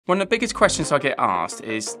One of the biggest questions I get asked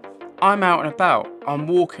is, I'm out and about, I'm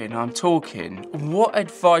walking, I'm talking. What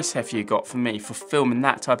advice have you got for me for filming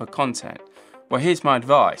that type of content? Well, here's my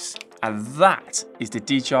advice, and that is the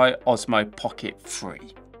DJI Osmo Pocket 3.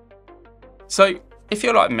 So, if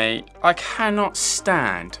you're like me, I cannot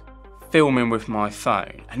stand filming with my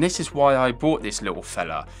phone, and this is why I bought this little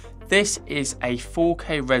fella. This is a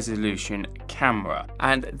 4K resolution camera,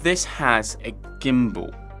 and this has a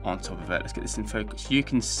gimbal on top of it. Let's get this in focus. You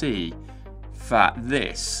can see that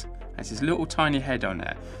this has this little tiny head on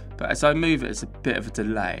it, but as I move it, it's a bit of a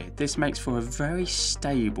delay. This makes for a very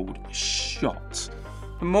stable shot.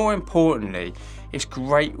 And more importantly, it's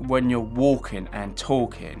great when you're walking and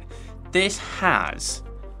talking. This has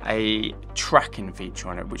a tracking feature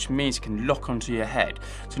on it, which means it can lock onto your head.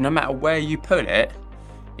 So no matter where you put it,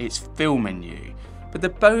 it's filming you. But the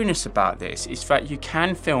bonus about this is that you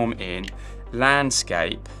can film in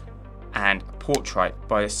landscape and portrait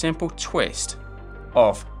by a simple twist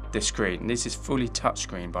of the screen. This is fully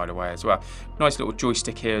touchscreen, by the way, as well. Nice little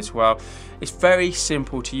joystick here as well. It's very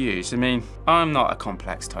simple to use. I mean, I'm not a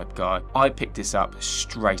complex type guy. I picked this up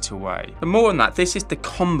straight away. But more than that, this is the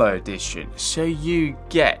combo edition. So you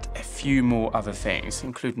get a few more other things,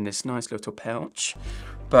 including this nice little pouch,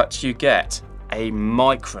 but you get a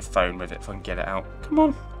microphone with it, if I can get it out. Come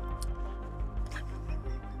on.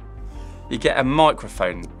 You get a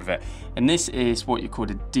microphone with it, and this is what you call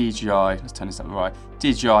the DJI, let's turn this up right,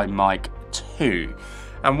 DJI Mic 2.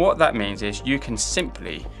 And what that means is you can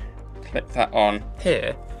simply click that on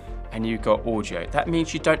here and you've got audio. That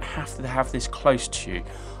means you don't have to have this close to you.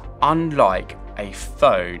 Unlike a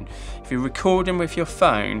phone, if you're recording with your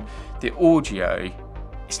phone, the audio,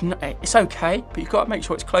 it's okay, but you've got to make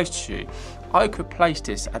sure it's close to you. I could place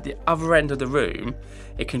this at the other end of the room.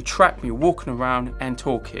 It can track me walking around and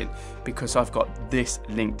talking because I've got this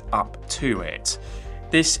linked up to it.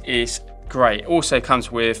 This is great. It also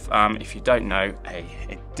comes with, if you don't know,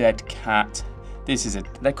 a dead cat.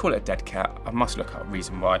 They call it a dead cat. I must look up a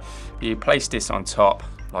reason why. But you place this on top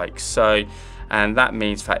like so, and that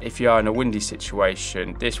means that if you are in a windy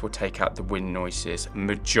situation, this will take out the wind noises,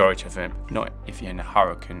 majority of them, not if you're in a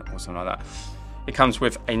hurricane or something like that. It comes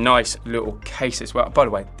with a nice little case as well. By the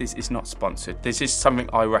way, this is not sponsored. This is something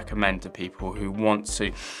I recommend to people who want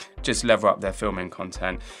to just level up their filming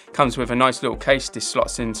content. It comes with a nice little case this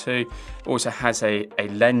slots into. Also has a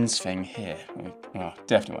lens thing here. Oh,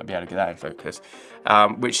 definitely won't be able to get that in focus.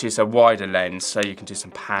 Which is a wider lens, so you can do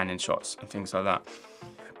some panning shots and things like that.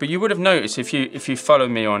 But you would have noticed, if you follow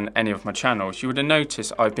me on any of my channels, you would have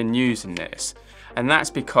noticed I've been using this. And that's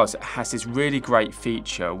because it has this really great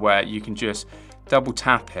feature where you can just double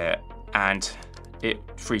tap it and it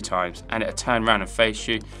 3 times, and it'll turn around and face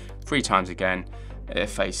you 3 times again, it'll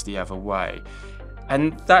face the other way.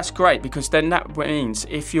 And that's great because then that means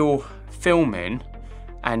if you're filming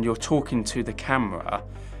and you're talking to the camera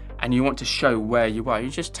and you want to show where you are, you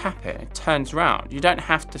just tap it, it turns around. You don't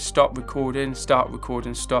have to stop recording, start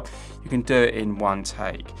recording, stop. You can do it in one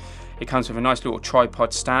take. It comes with a nice little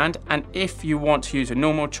tripod stand, and if you want to use a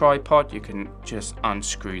normal tripod, you can just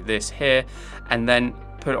unscrew this here and then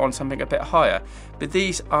put it on something a bit higher. But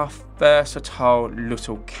these are versatile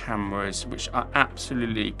little cameras which are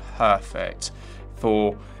absolutely perfect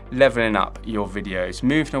for leveling up your videos,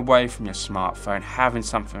 moving away from your smartphone, having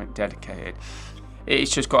something dedicated.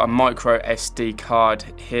 It's just got a micro SD card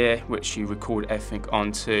here which you record everything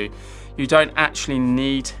onto. You don't actually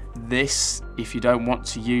need this if you don't want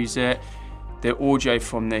to use it. The audio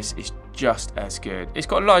from this is just as good. It's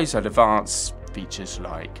got loads of advanced features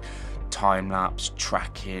like time-lapse,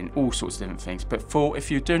 tracking, all sorts of different things. But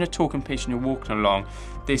if you're doing a talking piece and you're walking along,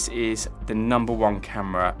 this is the #1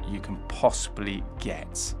 camera you can possibly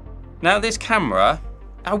get. Now this camera,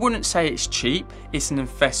 I wouldn't say it's cheap, it's an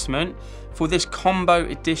investment. For this combo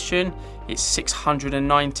edition, it's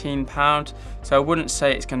 £619, so I wouldn't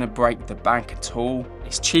say it's going to break the bank at all.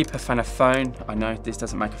 It's cheaper than a phone. I know this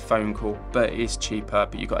doesn't make a phone call, but it is cheaper,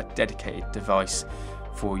 but you've got a dedicated device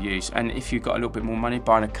for use. And if you've got a little bit more money,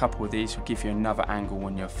 buying a couple of these will give you another angle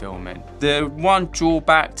when you're filming. The one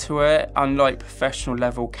drawback to it, unlike professional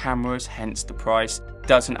level cameras, hence the price,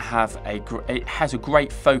 it has a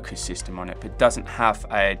great focus system on it, but doesn't have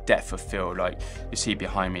a depth of field like you see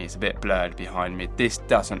behind me. It's a bit blurred behind me. This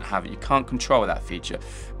doesn't have it. You can't control that feature,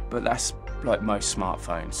 but that's like most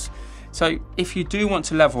smartphones. So if you do want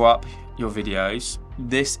to level up your videos,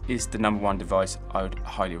 this is the #1 device I would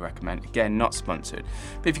highly recommend. Again, not sponsored.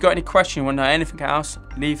 But if you've got any questions, you want to know anything else,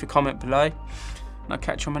 leave a comment below, and I'll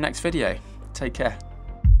catch you on my next video. Take care.